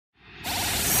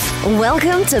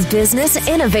Welcome to Business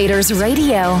Innovators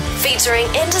Radio, featuring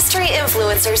industry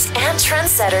influencers and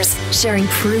trendsetters sharing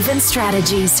proven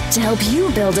strategies to help you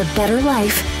build a better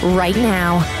life right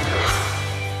now.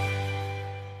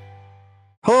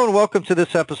 Hello and welcome to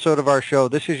this episode of our show.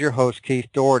 This is your host, Keith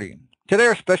Doherty. Today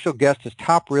our special guest is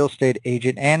top real estate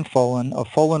agent Ann Folan of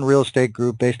Folan Real Estate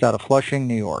Group based out of Flushing,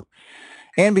 New York.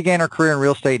 Ann began her career in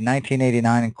real estate in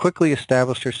 1989 and quickly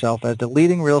established herself as the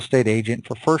leading real estate agent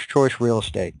for First Choice Real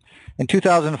Estate. In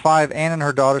 2005, Ann and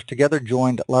her daughters together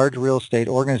joined a large real estate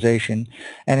organization,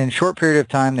 and in a short period of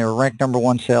time, they were ranked number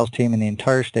one sales team in the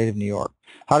entire state of New York.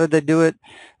 How did they do it?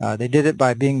 They did it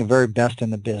by being the very best in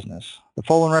the business. The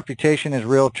Folan reputation as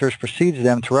realtors precedes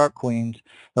them throughout Queens.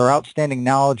 Their outstanding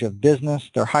knowledge of business,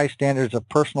 their high standards of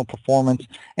personal performance,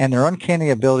 and their uncanny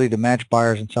ability to match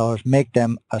buyers and sellers make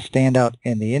them a standout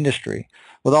in the industry.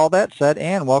 With all that said,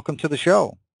 Ann, welcome to the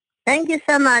show. Thank you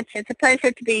so much. It's a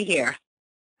pleasure to be here.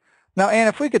 Now, Ann,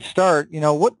 if we could start,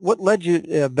 what led you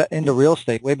into real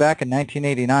estate way back in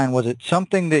 1989? Was it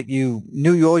something that you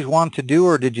knew you always wanted to do,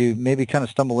 or did you maybe kind of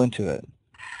stumble into it?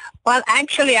 Well,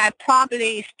 actually, I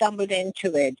probably stumbled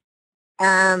into it.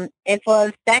 It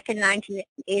was back in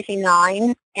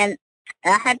 1989, and I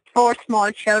had 4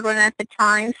 small children at the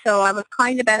time, so I was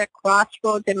kind of at a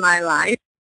crossroads in my life,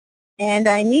 and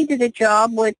I needed a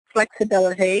job with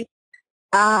flexibility.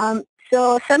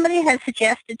 So somebody had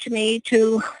suggested to me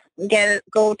to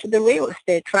go to the real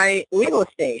estate, try real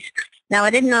estate. Now,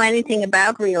 I didn't know anything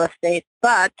about real estate,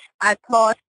 but I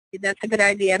thought that's a good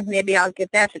idea. Maybe I'll give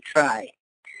that a try.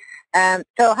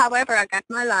 However, I got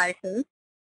my license,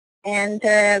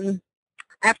 and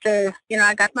after,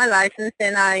 I got my license,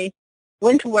 then I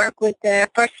went to work with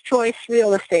First Choice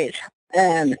Real Estate.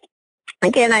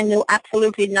 Again, I knew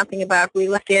absolutely nothing about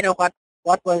real estate or what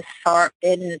was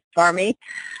in it for me,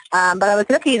 but I was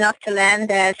lucky enough to land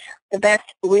at the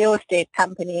best real estate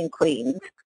company in Queens,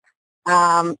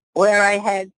 where I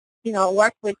had,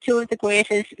 worked with 2 of the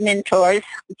greatest mentors,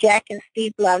 Jack and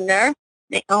Steve Blunder.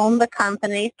 They own the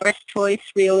company, First Choice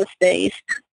Real Estate.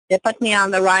 They put me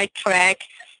on the right track,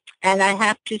 and I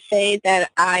have to say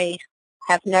that I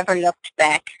have never looked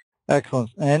back. Excellent.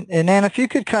 And Ann, if you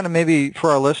could kind of maybe for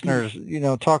our listeners,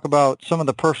 talk about some of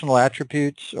the personal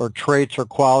attributes or traits or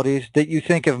qualities that you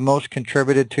think have most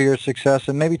contributed to your success,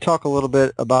 and maybe talk a little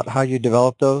bit about how you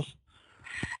developed those.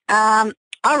 All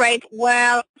right.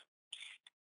 Well,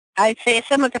 I'd say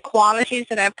some of the qualities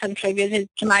that have contributed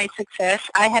to my success.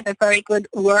 I have a very good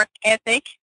work ethic,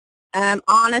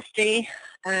 honesty,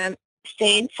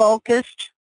 staying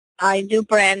focused. I do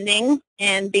branding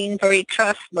and being very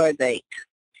trustworthy.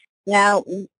 Now,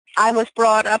 I was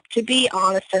brought up to be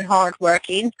honest and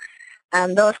hardworking,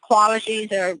 and those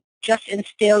qualities are just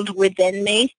instilled within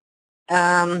me.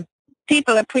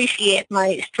 People appreciate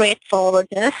my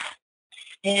straightforwardness,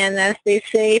 and as they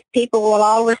say, people will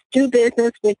always do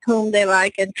business with whom they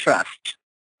like and trust.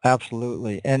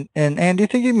 Absolutely. And do you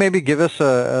think you maybe give us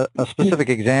a specific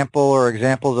example or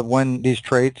examples of when these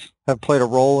traits have played a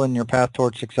role in your path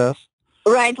towards success?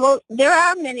 Right. Well, there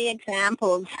are many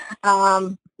examples.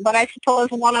 But I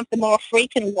suppose one of the more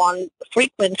frequent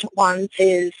ones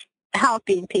is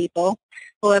helping people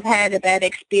who have had a bad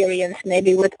experience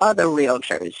maybe with other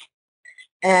realtors.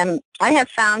 I have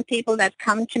found people that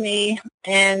come to me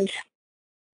and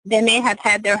they may have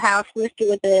had their house listed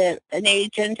with an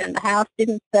agent and the house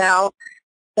didn't sell,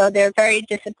 so they're very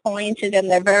disappointed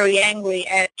and they're very angry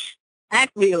at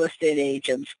real estate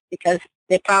agents because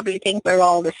they probably think we're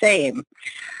all the same.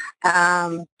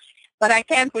 But I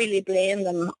can't really blame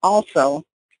them also.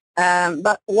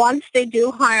 But once they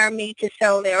do hire me to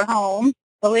sell their home,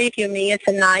 believe you me, it's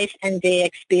a night and day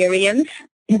experience.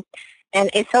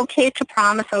 And it's okay to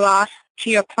promise a lot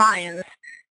to your clients,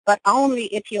 but only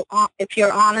if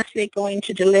you're honestly going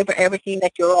to deliver everything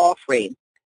that you're offering.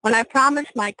 When I promise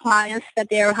my clients that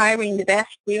they're hiring the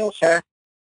best realtor,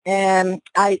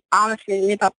 I honestly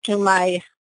live up to my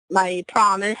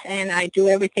promise, and I do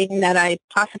everything that I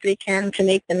possibly can to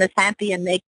make them as happy and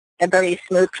make a very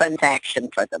smooth transaction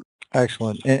for them.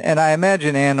 Excellent. And I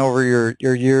imagine, Ann, over your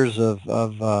years of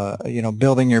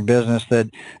building your business that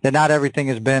not everything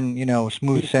has been,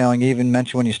 smooth sailing. You even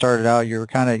mentioned when you started out, you were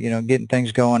kind of, getting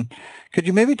things going. Could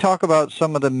you maybe talk about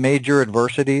some of the major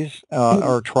adversities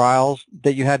or trials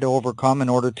that you had to overcome in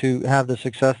order to have the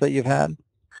success that you've had?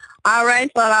 All right.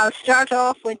 Well, I'll start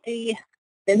off with the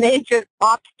major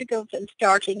obstacles in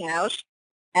starting out.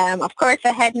 Of course,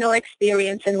 I had no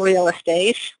experience in real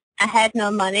estate. I had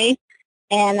no money,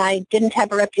 and I didn't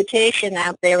have a reputation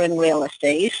out there in real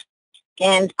estate.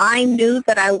 And I knew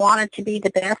that I wanted to be the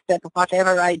best at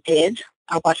whatever I did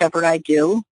or whatever I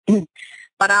do.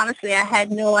 But honestly, I had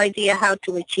no idea how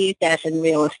to achieve that in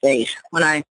real estate when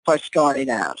I first started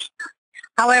out.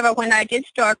 However, when I did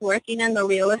start working in the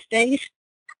real estate,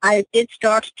 I did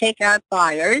start to take out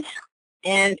buyers,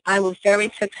 and I was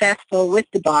very successful with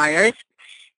the buyers.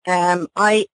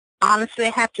 I honestly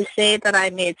have to say that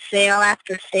I made sale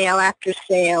after sale after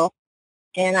sale,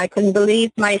 and I couldn't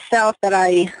believe myself that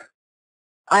I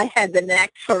had the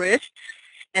knack for it.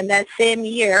 And that same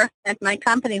year at my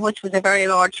company, which was a very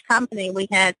large company, we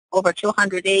had over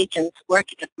 200 agents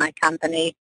working at my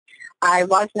company. I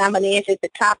was nominated the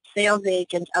top sales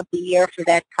agent of the year for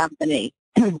that company.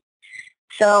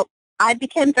 So I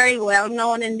became very well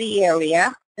known in the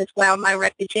area as well. My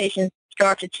reputation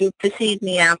started to precede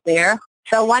me out there.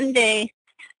 So one day,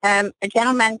 a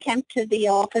gentleman came to the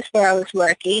office where I was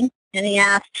working, and he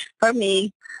asked for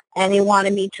me, and he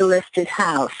wanted me to list his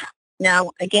house.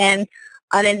 Now, again,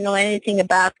 I didn't know anything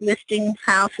about listing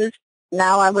houses.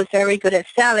 Now, I was very good at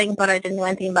selling, but I didn't know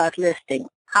anything about listing.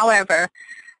 However,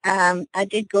 I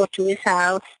did go to his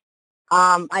house.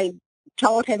 I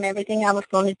told him everything I was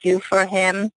going to do for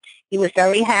him. He was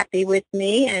very happy with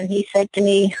me, and he said to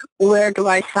me, "Where do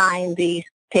I sign the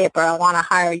paper? I want to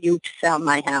hire you to sell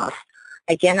my house."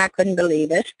 Again, I couldn't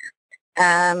believe it.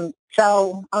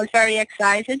 So I was very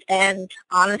excited, and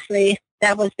honestly,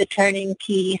 that was the turning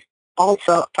key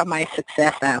also for my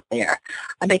success out there.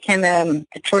 I became a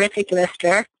terrific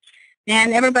lister,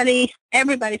 and everybody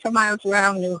for miles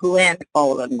around knew who Ann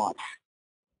Folan was.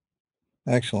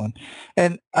 Excellent.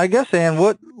 And I guess, Ann,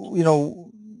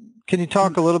 can you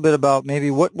talk a little bit about maybe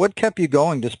what kept you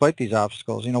going despite these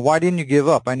obstacles? Why didn't you give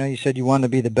up? I know you said you wanted to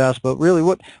be the best, but really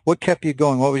what kept you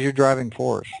going? What was your driving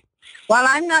force? Well,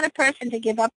 I'm not a person to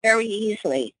give up very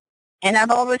easily, and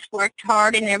I've always worked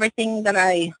hard in everything that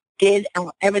I did and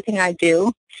everything I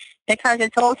do, because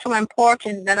it's also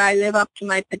important that I live up to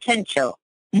my potential.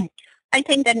 I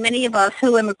think that many of us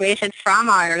who immigrated from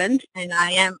Ireland, and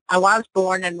I was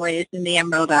born and raised in the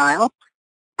Emerald Isle,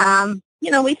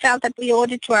 we felt that we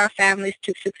owed it to our families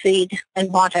to succeed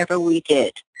in whatever we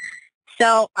did.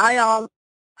 So I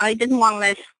didn't want to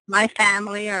let my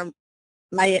family or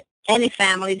any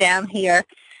family down here.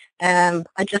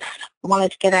 I just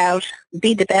wanted to get out,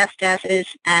 be the best at it,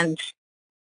 and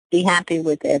be happy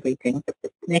with everything,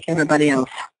 make everybody else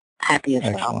happy as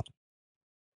well.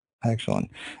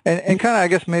 Excellent. And kind of, I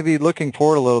guess, maybe looking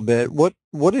forward a little bit,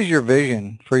 what is your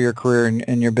vision for your career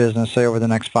and your business, say, over the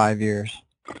next 5 years?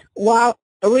 Well,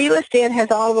 real estate has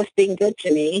always been good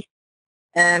to me.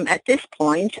 At this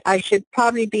point, I should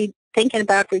probably be thinking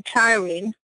about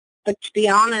retiring, but to be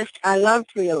honest, I love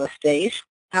real estate.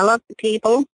 I love the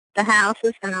people, the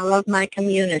houses, and I love my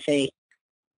community.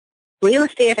 Real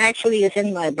estate actually is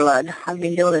in my blood. I've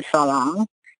been doing it so long,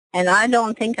 and I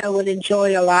don't think I would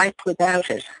enjoy a life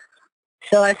without it.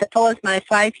 So I suppose my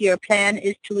 5-year plan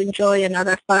is to enjoy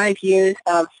another 5 years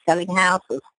of selling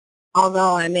houses,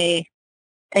 although I may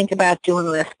think about doing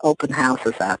less open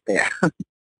houses out there.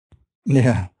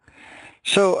 Yeah.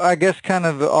 So I guess kind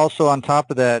of also on top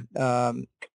of that,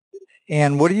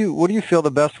 and what do you feel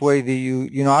the best way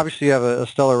that obviously you have a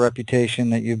stellar reputation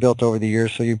that you've built over the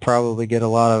years, so you probably get a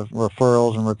lot of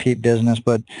referrals and repeat business,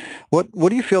 but what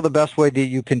do you feel the best way that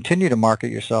you continue to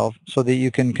market yourself so that you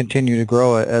can continue to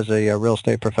grow as a real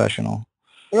estate professional?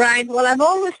 Right. Well, I've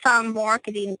always found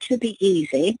marketing to be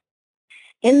easy.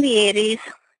 In the 80s,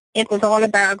 it was all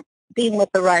about being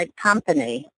with the right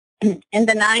company. In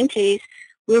the 90s,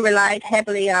 we relied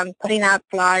heavily on putting out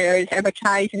flyers,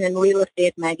 advertising in real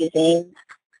estate magazines,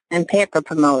 and paper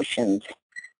promotions.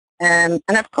 And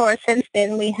of course, since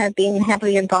then, we have been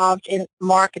heavily involved in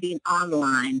marketing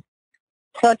online.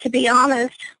 So to be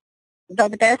honest, though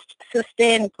the best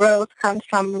sustained growth comes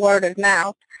from word of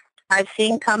mouth, I've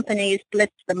seen companies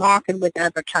blitz the market with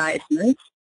advertisements.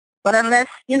 But unless,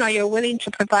 you're willing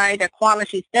to provide a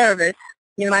quality service,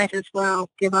 you might as well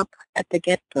give up at the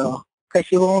get-go,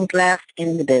 because you won't last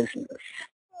in the business.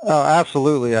 Oh,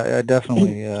 absolutely. I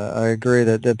definitely I agree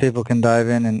that people can dive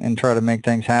in and try to make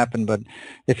things happen. But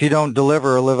if you don't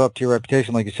deliver or live up to your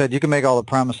reputation, like you said, you can make all the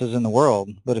promises in the world,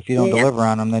 but if you don't deliver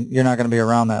on them, then you're not going to be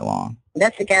around that long.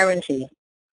 That's a guarantee.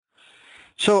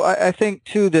 So I think,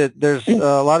 too, that there's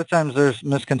a lot of times there's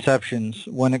misconceptions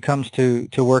when it comes to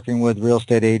working with real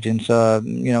estate agents,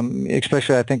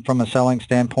 especially I think from a selling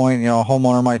standpoint. A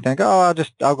homeowner might think, oh,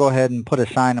 I'll go ahead and put a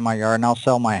sign in my yard and I'll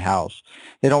sell my house.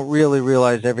 They don't really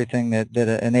realize everything that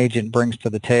an agent brings to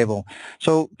the table.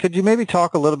 So could you maybe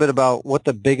talk a little bit about what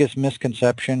the biggest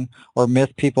misconception or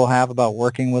myth people have about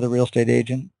working with a real estate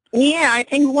agent? Yeah, I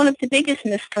think one of the biggest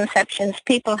misconceptions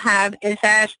people have is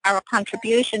that our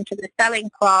contribution to the selling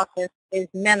process is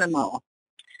minimal.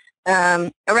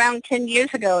 Around 10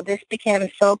 years ago, this became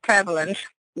so prevalent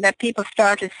that people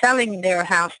started selling their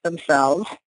house themselves.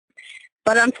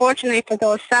 But unfortunately for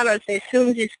those sellers, they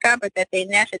soon discovered that they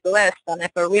netted less than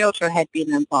if a realtor had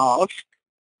been involved,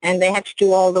 and they had to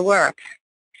do all the work.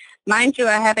 Mind you,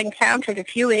 I have encountered a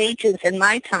few agents in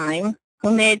my time who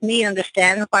made me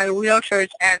understand why realtors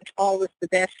aren't always the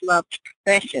best loved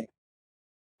profession.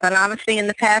 But honestly, in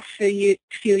the past few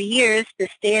years, the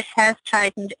state has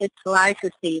tightened its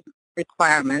licensing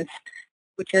requirements,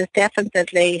 which has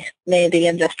definitely made the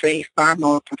industry far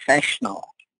more professional.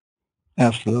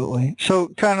 Absolutely. So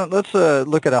kind of let's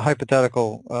look at a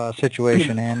hypothetical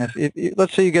situation. And if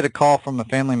let's say you get a call from a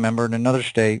family member in another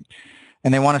state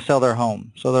and they want to sell their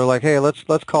home. So they're like, hey, let's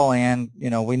call Ann.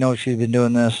 We know she's been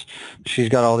doing this. She's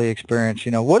got all the experience.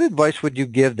 What advice would you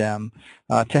give them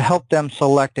to help them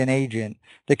select an agent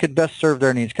that could best serve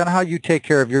their needs? Kind of how you take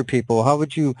care of your people. How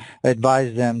would you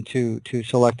advise them to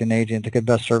select an agent that could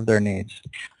best serve their needs?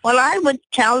 Well, I would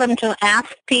tell them to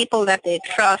ask people that they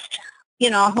trust,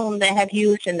 whom they have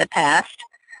used in the past.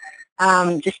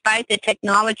 Despite the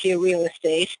technology of real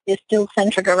estate, it's still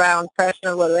centered around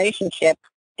personal relationship.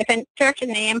 If a certain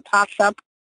name pops up,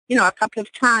 a couple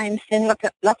of times, then look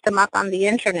them up on the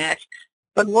internet.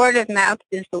 But word of mouth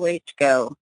is the way to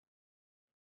go.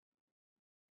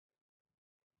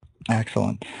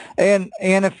 Excellent. And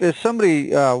if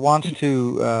somebody wants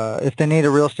to, if they need a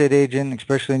real estate agent,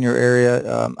 especially in your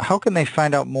area, how can they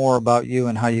find out more about you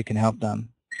and how you can help them?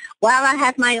 Well, I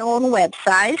have my own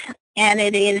website, and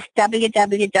it is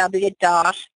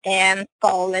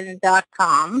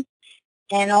www.annfolan.com.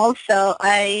 And also,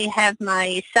 I have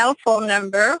my cell phone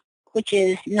number, which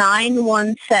is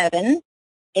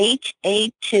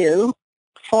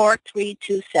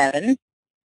 917-882-4327.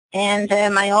 And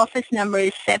my office number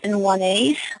is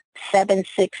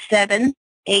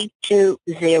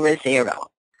 718-767-8200.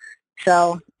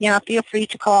 So, feel free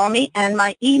to call me. And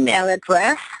my email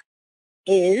address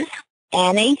is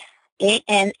Annie,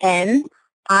 ANNIEFOLAN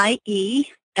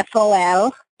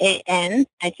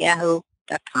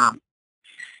 @yahoo.com.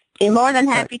 Be more than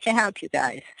happy to help you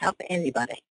guys, help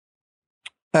anybody.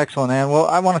 Excellent, Ann. Well,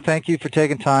 I want to thank you for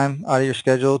taking time out of your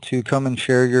schedule to come and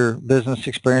share your business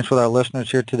experience with our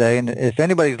listeners here today. And if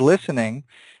anybody's listening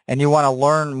and you want to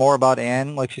learn more about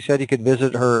Ann, like she said, you could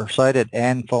visit her site at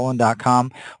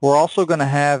annfolan.com. We're also going to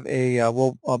have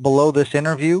below this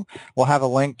interview, we'll have a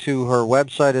link to her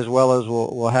website, as well as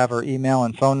we'll have her email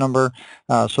and phone number,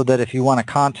 so that if you want to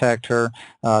contact her,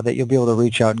 that you'll be able to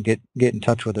reach out and get in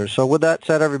touch with her. So with that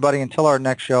said, everybody, until our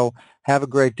next show, have a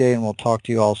great day, and we'll talk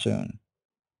to you all soon.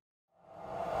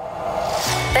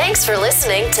 Thanks for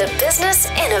listening to Business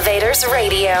Innovators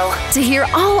Radio. To hear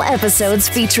all episodes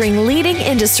featuring leading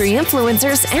industry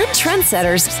influencers and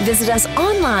trendsetters, visit us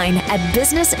online at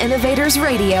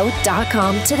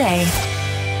businessinnovatorsradio.com today.